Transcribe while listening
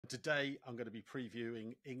today I'm going to be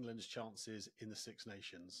previewing England's chances in the Six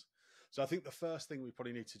Nations. So I think the first thing we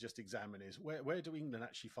probably need to just examine is where do England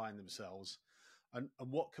actually find themselves, and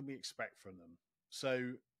what can we expect from them?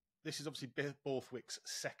 So this is obviously Borthwick's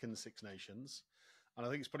second Six Nations, and I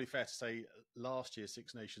think it's probably fair to say last year's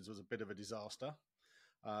Six Nations was a bit of a disaster.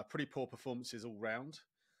 Pretty poor performances all round.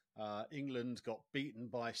 England got beaten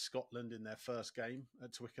by Scotland in their first game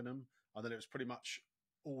at Twickenham, and then it was pretty much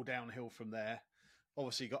all downhill from there.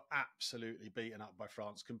 Obviously got absolutely beaten up by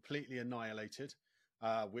France, completely annihilated,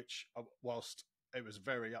 which, whilst it was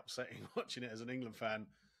very upsetting watching it as an England fan,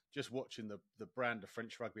 just watching the brand of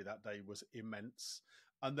French rugby that day was immense.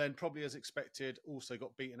 And then, probably as expected, also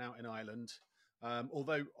got beaten out in Ireland.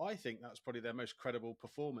 Although I think that's probably their most credible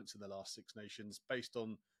performance in the last Six Nations, based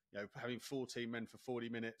on having 14 men for 40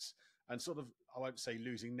 minutes and sort of, I won't say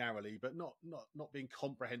losing narrowly, but not being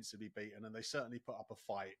comprehensively beaten. And they certainly put up a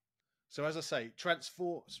fight. So as I say,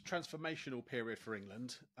 transformational period for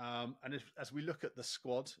England. And as we look at the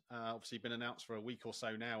squad, obviously been announced for a week or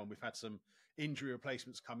so now, and we've had some injury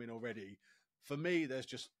replacements come in already. For me, there's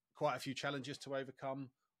just quite a few challenges to overcome.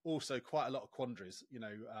 Also, quite a lot of quandaries.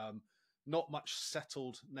 Not much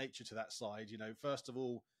settled nature to that side. First of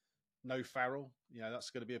all, no Farrell. That's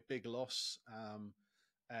going to be a big loss.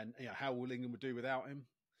 And how will England do without him?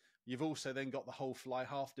 You've also then got the whole fly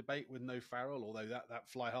half debate with no Farrell, although that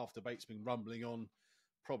fly half debate's been rumbling on,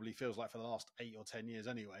 probably feels like for the last 8 or 10 years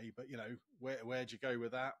anyway. But where do you go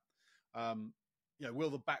with that?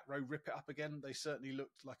 Will the back row rip it up again? They certainly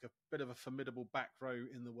looked like a bit of a formidable back row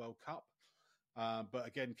in the World Cup. But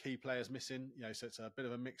again, key players missing, so it's a bit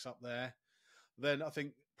of a mix up there. Then I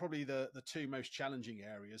think probably the two most challenging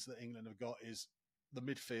areas that England have got is the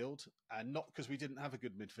midfield, and not because we didn't have a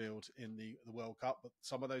good midfield in the World Cup, but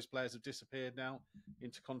some of those players have disappeared now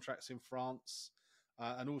into contracts in France.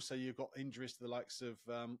 And also you've got injuries to the likes of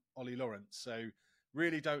Ollie Lawrence. So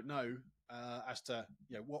really don't know as to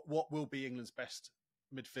what will be England's best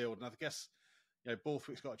midfield. And I guess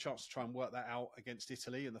Borthwick's got a chance to try and work that out against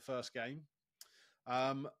Italy in the first game.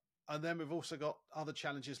 And then we've also got other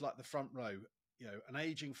challenges like the front row, an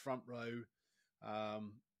aging front row.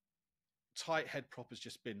 Tight head prop has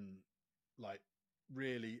just been like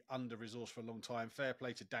really under-resourced for a long time. Fair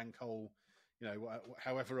play to Dan Cole,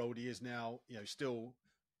 however old he is now, still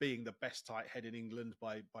being the best tight head in England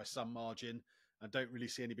by some margin. I don't really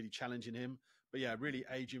see anybody challenging him. But yeah, really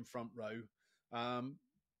aging front row.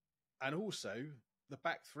 And also the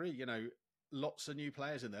back three, lots of new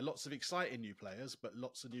players in there, lots of exciting new players, but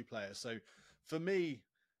lots of new players. So for me,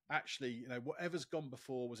 actually, whatever's gone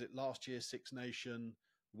before, was it last year's Six Nation,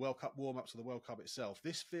 World Cup warm-ups, or the World Cup itself,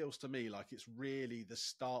 this feels to me like it's really the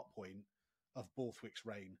start point of Borthwick's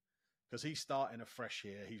reign, because he's starting afresh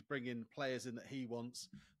here. He's bringing players in that he wants.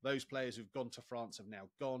 Those players who've gone to France have now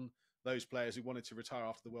gone. Those players who wanted to retire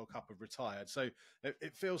after the World Cup have retired. So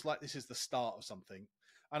it feels like this is the start of something.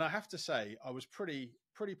 And I have to say, I was pretty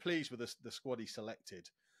pleased with the squad he selected.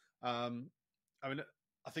 I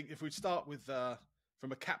think if we'd start with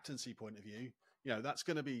from a captaincy point of view, that's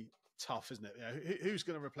going to be tough, isn't it? Who's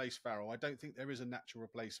going to replace Farrell? I don't think there is a natural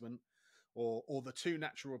replacement, or the two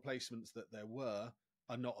natural replacements that there were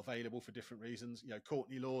are not available for different reasons.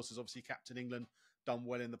 Courtney Lawes is obviously captain England, done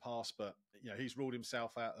well in the past, but he's ruled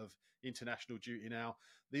himself out of international duty now.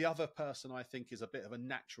 The other person I think is a bit of a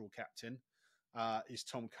natural captain is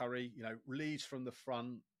Tom Curry. Leads from the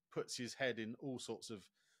front, puts his head in all sorts of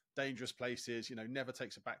dangerous places, never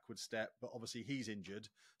takes a backward step, but obviously he's injured.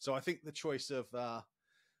 So I think the choice of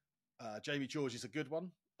Jamie George is a good one.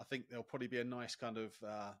 I think there'll probably be a nice kind of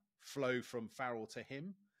flow from Farrell to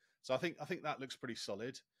him. So I think that looks pretty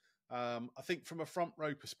solid. I think from a front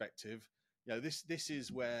row perspective, this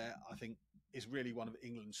is where I think is really one of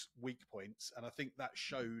England's weak points, and I think that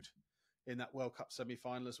showed in that World Cup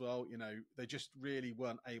semi-final as well. They just really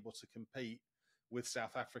weren't able to compete with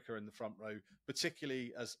South Africa in the front row,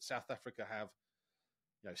 particularly as South Africa have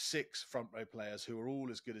 6 front row players who are all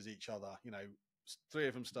as good as each other. 3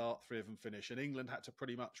 of them start, 3 of them finish, and England had to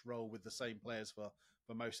pretty much roll with the same players for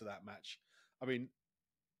most of that match. I mean,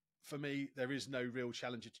 for me, there is no real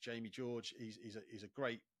challenger to Jamie George. He's a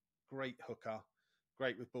great hooker,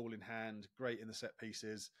 great with ball in hand, great in the set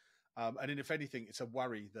pieces. And if anything, it's a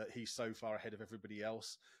worry that he's so far ahead of everybody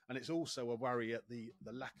else. And it's also a worry at the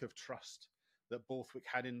lack of trust that Borthwick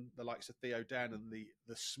had in the likes of Theo Dan, and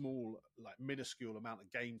the small, minuscule amount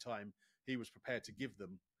of game time he was prepared to give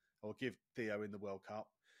them, or give Theo in the World Cup.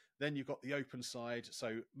 Then you've got the open side.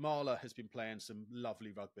 So Marler has been playing some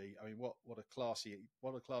lovely rugby. I mean, what a classy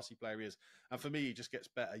player he is. And for me, he just gets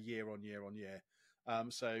better year on year on year.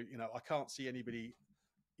 So I can't see anybody,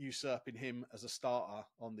 usurping him as a starter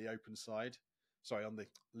on the open side, sorry, on the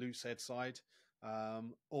loose head side.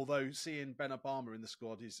 Although seeing Ben Obama in the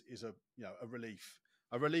squad is a a relief.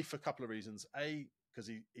 A relief for a couple of reasons. A, because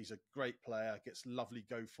he's a great player, gets lovely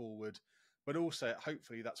go forward, but also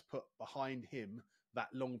hopefully that's put behind him that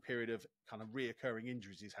long period of kind of reoccurring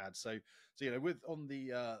injuries he's had. So with on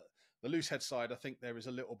the loose head side, I think there is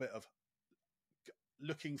a little bit of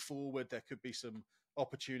looking forward. There could be some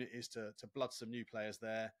opportunities to blood some new players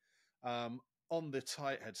there. On the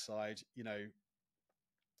tight head side,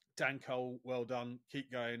 Dan Cole, well done,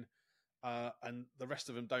 keep going. And the rest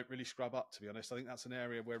of them don't really scrub up, to be honest. I think that's an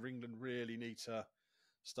area where England really need to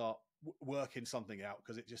start working something out,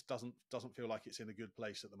 because it just doesn't feel like it's in a good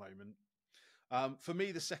place at the moment. For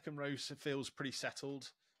me, the second row feels pretty settled.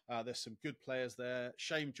 There's some good players there.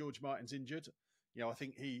 Shame George Martin's injured. I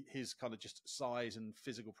think his kind of just size and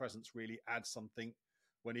physical presence really adds something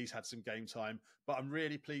when he's had some game time. But I'm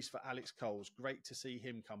really pleased for Alex Coles. Great to see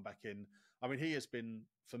him come back in. I mean, he has been,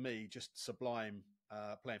 for me, just sublime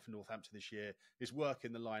playing for Northampton this year. His work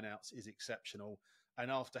in the lineouts is exceptional. And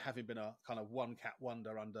after having been a kind of one-cat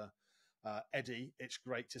wonder under Eddie, it's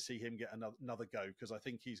great to see him get another go, because I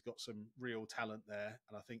think he's got some real talent there.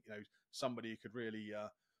 And I think, somebody who could really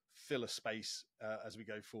fill a space as we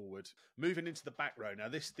go forward. Moving into the back row now,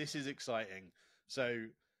 this is exciting. So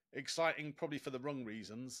exciting probably for the wrong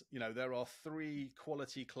reasons. There are 3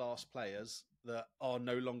 quality class players that are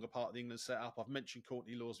no longer part of the England setup. I've mentioned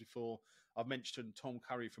Courtney Laws before. I've mentioned Tom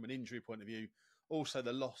Curry from an injury point of view. Also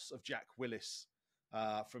the loss of Jack Willis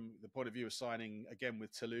from the point of view of signing again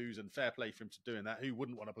with Toulouse, and fair play for him to doing that. Who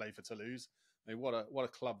wouldn't want to play for Toulouse? I mean, what a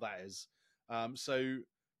club that is. So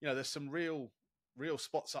there's some real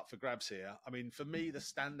spots up for grabs here. I mean, for me, the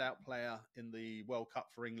standout player in the World Cup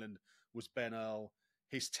for England was Ben Earl.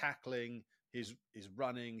 His tackling, his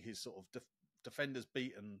running, his sort of defenders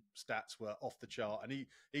beaten stats were off the chart, and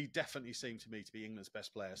he definitely seemed to me to be England's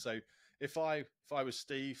best player. So if I was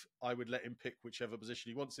Steve, I would let him pick whichever position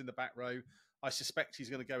he wants in the back row. I suspect he's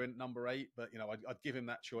going to go in at number 8, but I'd give him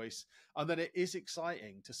that choice. And then it is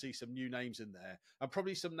exciting to see some new names in there, and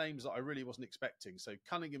probably some names that I really wasn't expecting. So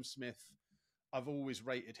Cunningham Smith, I've always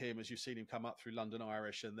rated him, as you've seen him come up through London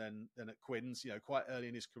Irish and then at Quins, quite early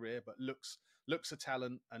in his career, but looks a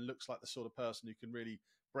talent and looks like the sort of person who can really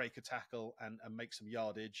break a tackle and make some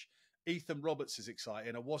yardage. Ethan Roberts is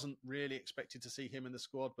exciting. I wasn't really expected to see him in the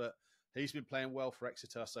squad, but he's been playing well for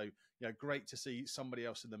Exeter. So, great to see somebody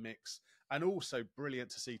else in the mix, and also brilliant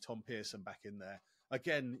to see Tom Pearson back in there.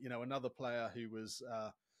 Again, another player who was,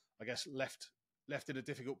 I guess, left in a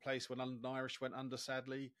difficult place when London Irish went under,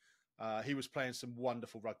 sadly. He was playing some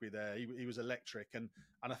wonderful rugby there. He was electric. And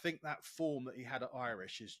I think that form that he had at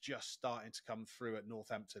Irish is just starting to come through at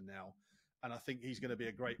Northampton now. And I think he's going to be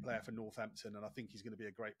a great player for Northampton. And I think he's going to be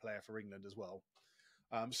a great player for England as well.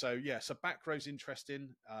 So back row's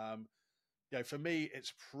interesting. For me,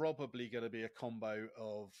 it's probably going to be a combo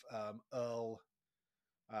of Earl,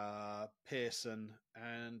 Pearson,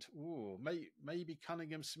 and maybe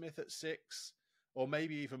Cunningham Smith at 6. Or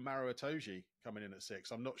maybe even Maro Itoje coming in at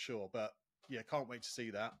 6. I'm not sure, but can't wait to see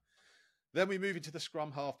that. Then we move into the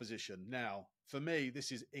scrum half position. Now, for me,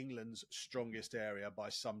 this is England's strongest area by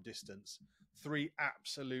some distance. 3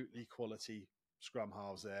 absolutely quality scrum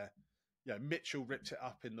halves there. Mitchell ripped it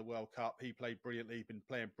up in the World Cup. He played brilliantly. He's been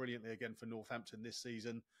playing brilliantly again for Northampton this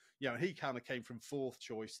season. And he kind of came from 4th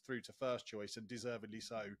choice through to 1st choice, and deservedly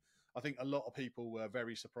so. I think a lot of people were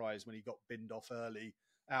very surprised when he got binned off early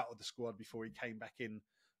out of the squad before he came back in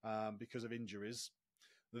because of injuries.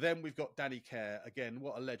 Then we've got Danny Kerr. Again,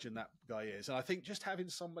 what a legend that guy is. And I think just having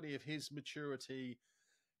somebody of his maturity,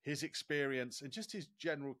 his experience, and just his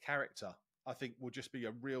general character, I think will just be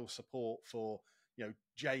a real support for,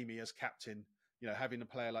 Jamie as captain, having a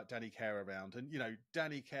player like Danny Kerr around. And,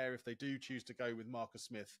 Danny Kerr, if they do choose to go with Marcus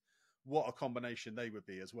Smith, what a combination they would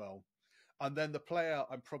be as well. And then the player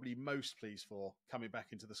I'm probably most pleased for coming back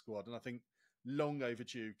into the squad, and I think long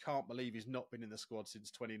overdue, can't believe he's not been in the squad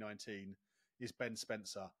since 2019, is Ben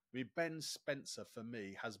Spencer. I mean, Ben Spencer, for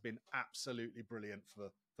me, has been absolutely brilliant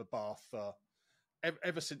for Bath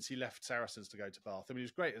ever since he left Saracens to go to Bath. I mean, he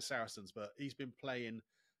was great at Saracens, but he's been playing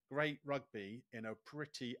great rugby in a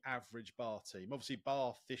pretty average Bath team. Obviously,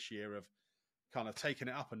 Bath this year have kind of taken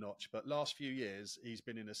it up a notch, but last few years, he's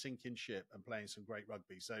been in a sinking ship and playing some great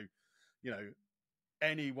rugby. So,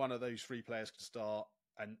 any one of those 3 players can start,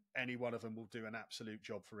 and any one of them will do an absolute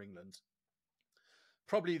job for England.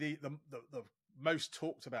 Probably the most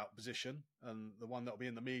talked about position, and the one that will be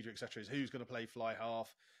in the media, etc., is who's going to play fly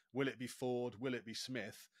half. Will it be Ford? Will it be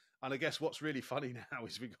Smith? And I guess what's really funny now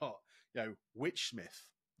is we got, which Smith?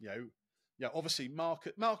 yeah, obviously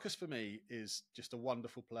Marcus for me is just a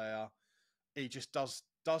wonderful player. He just does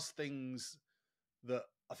things that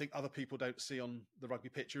I think other people don't see on the rugby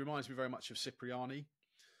pitch. He reminds me very much of Cipriani,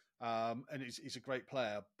 and he's a great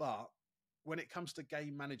player. But when it comes to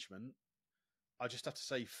game management, I just have to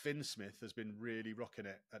say Finn Smith has been really rocking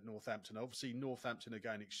it at Northampton. Obviously, Northampton are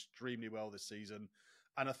going extremely well this season,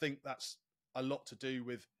 and I think that's a lot to do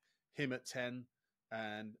with him at 10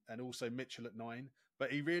 and also Mitchell at 9.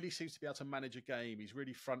 But he really seems to be able to manage a game. He's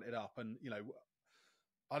really fronted up, and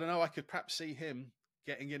I don't know. I could perhaps see him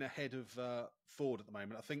getting in ahead of Ford at the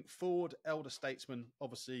moment. I think Ford, elder statesman,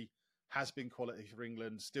 obviously has been quality for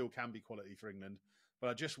England, still can be quality for England. But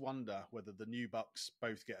I just wonder whether the new Bucks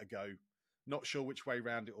both get a go. Not sure which way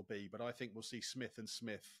round it will be, but I think we'll see Smith and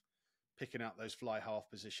Smith picking out those fly half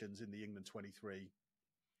positions in the England 23.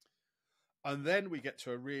 And then we get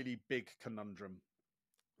to a really big conundrum,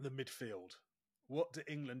 the midfield. What do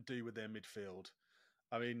England do with their midfield?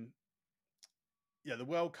 I mean, yeah, the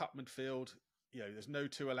World Cup midfield, there's no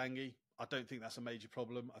Tuolangi. I don't think that's a major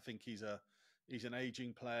problem. I think he's an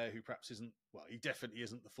aging player who perhaps isn't, well, he definitely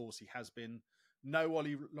isn't the force he has been. No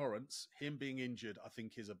Ollie Lawrence, him being injured, I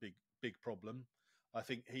think is a big problem. I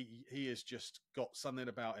think he has just got something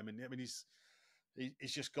about him. And I mean, he's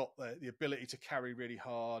just got the ability to carry really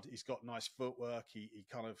hard. He's got nice footwork. He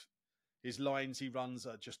kind of, his lines he runs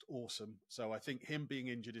are just awesome. So I think him being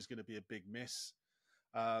injured is going to be a big miss.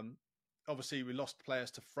 Obviously, we lost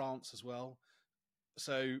players to France as well.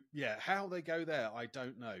 So, yeah, how they go there, I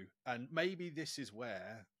don't know. And maybe this is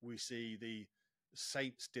where we see the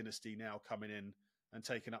Saints dynasty now coming in and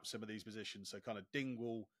taking up some of these positions. So kind of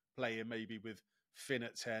Dingwall playing maybe with Finn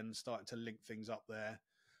at 10, starting to link things up there.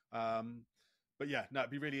 But yeah, no,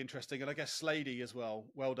 it'd be really interesting. And I guess Slady as well.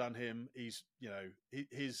 Well done him. He's,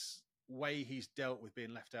 his way he's dealt with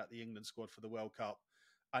being left out the England squad for the World Cup,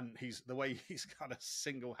 and the way he's kind of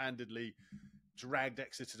single-handedly dragged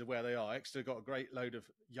Exeter to where they are. Exeter got a great load of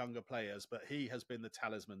younger players, but he has been the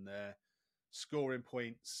talisman there, scoring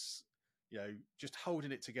points, just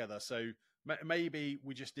holding it together. So maybe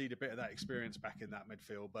we just need a bit of that experience back in that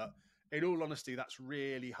midfield. But in all honesty, that's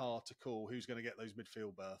really hard to call who's going to get those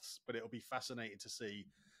midfield berths. But it'll be fascinating to see.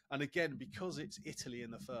 And again, because it's Italy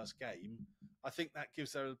in the first game, I think that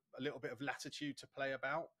gives them a little bit of latitude to play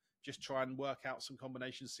about. Just try and work out some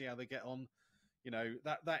combinations, see how they get on.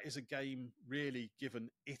 That is a game really,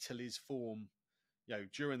 given Italy's form,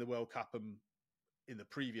 during the World Cup and in the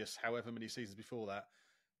previous however many seasons before that.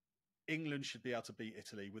 England should be able to beat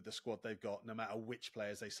Italy with the squad they've got, no matter which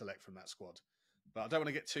players they select from that squad. But I don't want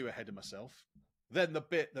to get too ahead of myself. Then the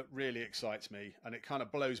bit that really excites me, and it kind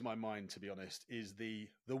of blows my mind, to be honest, is the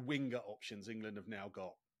winger options England have now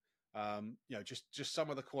got. Just some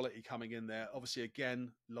of the quality coming in there. Obviously,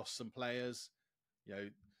 again, lost some players.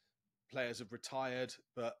 Players have retired,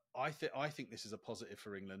 but I think this is a positive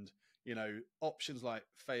for England. Options like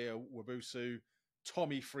Feo Wabusu,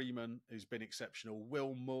 Tommy Freeman, who's been exceptional,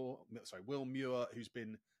 Will Muir, who's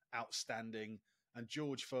been outstanding, and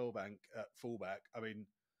George Furbank at fullback. I mean,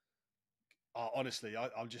 honestly,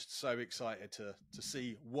 I'm just so excited to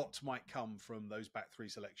see what might come from those back three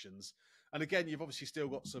selections. And again, you've obviously still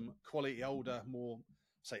got some quality more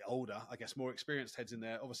experienced heads in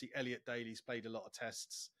there. Obviously, Elliot Daly's played a lot of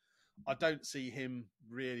tests. I don't see him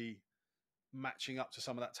really matching up to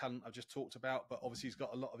some of that talent I've just talked about, but obviously he's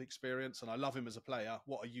got a lot of experience and I love him as a player.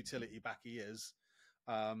 What a utility back he is.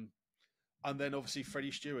 And then obviously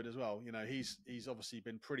Freddie Stewart as well. He's obviously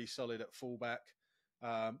been pretty solid at fullback.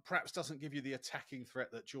 Perhaps doesn't give you the attacking threat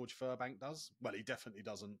that George Furbank does. Well, he definitely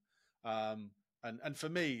doesn't. And for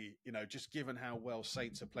me, just given how well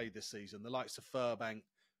Saints have played this season, the likes of Furbank,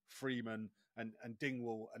 Freeman and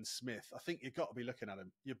Dingwall and Smith, I think you've got to be looking at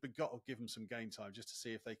them. You've got to give them some game time just to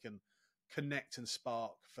see if they can connect and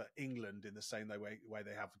spark for England in the same way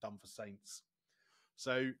they have done for Saints.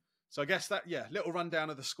 So I guess that, little rundown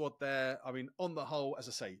of the squad there. I mean, on the whole, as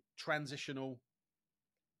I say, transitional,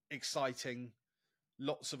 exciting,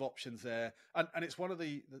 lots of options there. And it's one of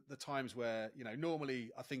the times where,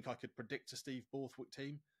 normally I think I could predict a Steve Borthwick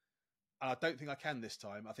team. And I don't think I can this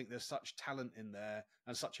time. I think there's such talent in there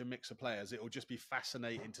and such a mix of players. It will just be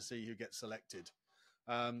fascinating to see who gets selected.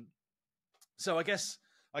 So I guess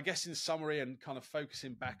in summary and kind of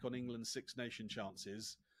focusing back on England's Six Nation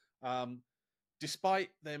chances, despite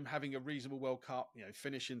them having a reasonable World Cup,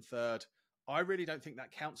 finishing third, I really don't think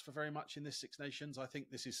that counts for very much in this Six Nations. I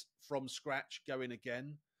think this is from scratch going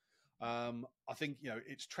again. I think,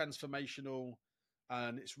 it's transformational.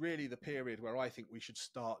 And it's really the period where I think we should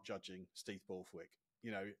start judging Steve Borthwick.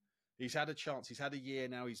 He's had a chance. He's had a year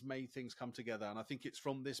now. He's made things come together. And I think it's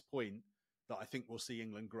from this point that I think we'll see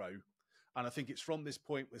England grow. And I think it's from this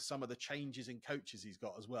point, with some of the changes in coaches he's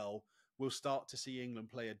got as well, we'll start to see England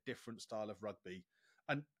play a different style of rugby.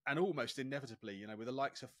 And almost inevitably, you know, with the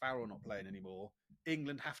likes of Farrell not playing anymore,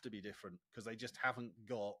 England have to be different because they just haven't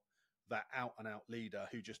got that out and out leader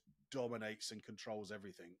who just dominates and controls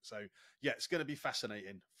everything. So yeah, it's going to be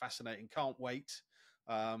fascinating. Can't wait.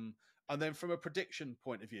 And then from a prediction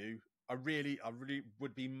point of view, I really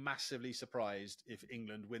would be massively surprised if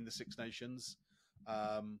England win the Six Nations.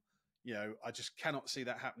 You know, I just cannot see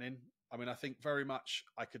that happening. I mean, I think very much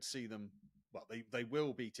I could see them. Well, they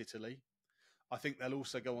will beat Italy. I think they'll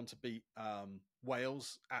also go on to beat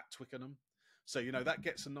Wales at Twickenham. So, you know, that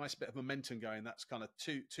gets a nice bit of momentum going. That's kind of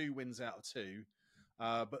two wins out of two.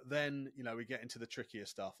 But then, you know, we get into the trickier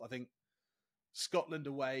stuff. I think Scotland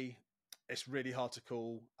away, it's really hard to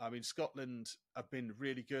call. I mean, Scotland have been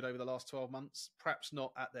really good over the last 12 months, perhaps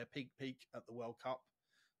not at their peak at the World Cup.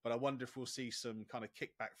 But I wonder if we'll see some kind of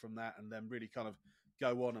kickback from that and then really kind of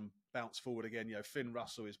go on and bounce forward again. You know, Finn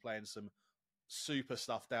Russell is playing some super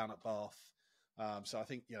stuff down at Bath. So I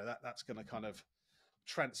think, you know, that's going to kind of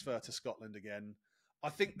transfer to Scotland again. I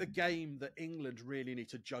think the game that England really need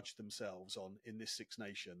to judge themselves on in this Six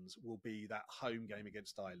Nations will be that home game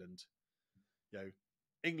against Ireland. You know,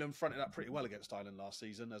 England fronted up pretty well against Ireland last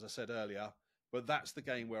season, as I said earlier. But that's the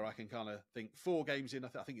game where I can kind of think 4 games in,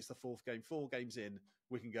 I think it's the 4th game, 4 games in,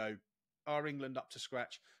 we can go, are England up to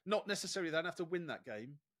scratch? Not necessarily they don't have to win that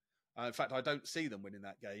game. In fact, I don't see them winning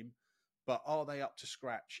that game. But are they up to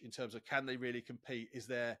scratch in terms of can they really compete? Is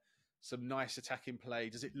there some nice attacking play?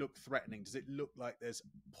 Does it look threatening? Does it look like there's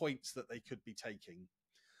points that they could be taking?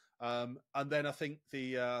 And then I think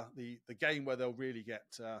the game where they'll really get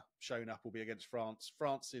shown up will be against France.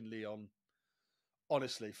 France in Lyon.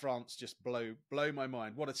 Honestly, France just blow my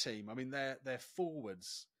mind. What a team! I mean, their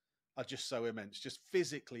forwards are just so immense, just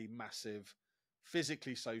physically massive,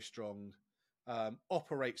 physically so strong.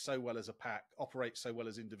 Operate so well as a pack, operate so well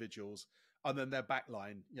as individuals, and then their back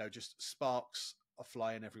line, you know, just sparks are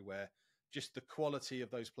flying everywhere. Just the quality of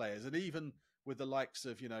those players, and even with the likes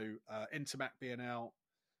of, you know, Intermac being out,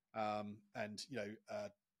 and you know,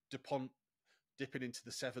 Dupont dipping into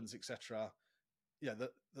the sevens, etc. Yeah,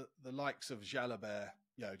 the likes of Jalabert,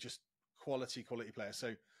 you know, just quality players.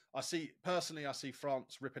 So I see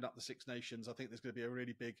France ripping up the Six Nations. I think there's going to be a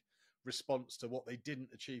really big response to what they didn't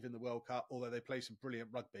achieve in the World Cup, although they play some brilliant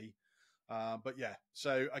rugby. But yeah,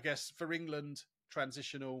 so I guess for England,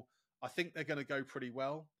 transitional, I think they're going to go pretty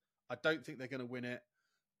well. I don't think they're going to win it,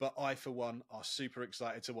 but I, for one, are super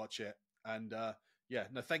excited to watch it. And yeah,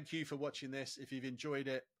 no, thank you for watching this. If you've enjoyed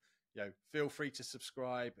it, you know, feel free to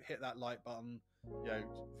subscribe, hit that like button. You know,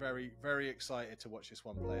 very, very excited to watch this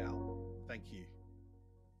one play out. Thank you.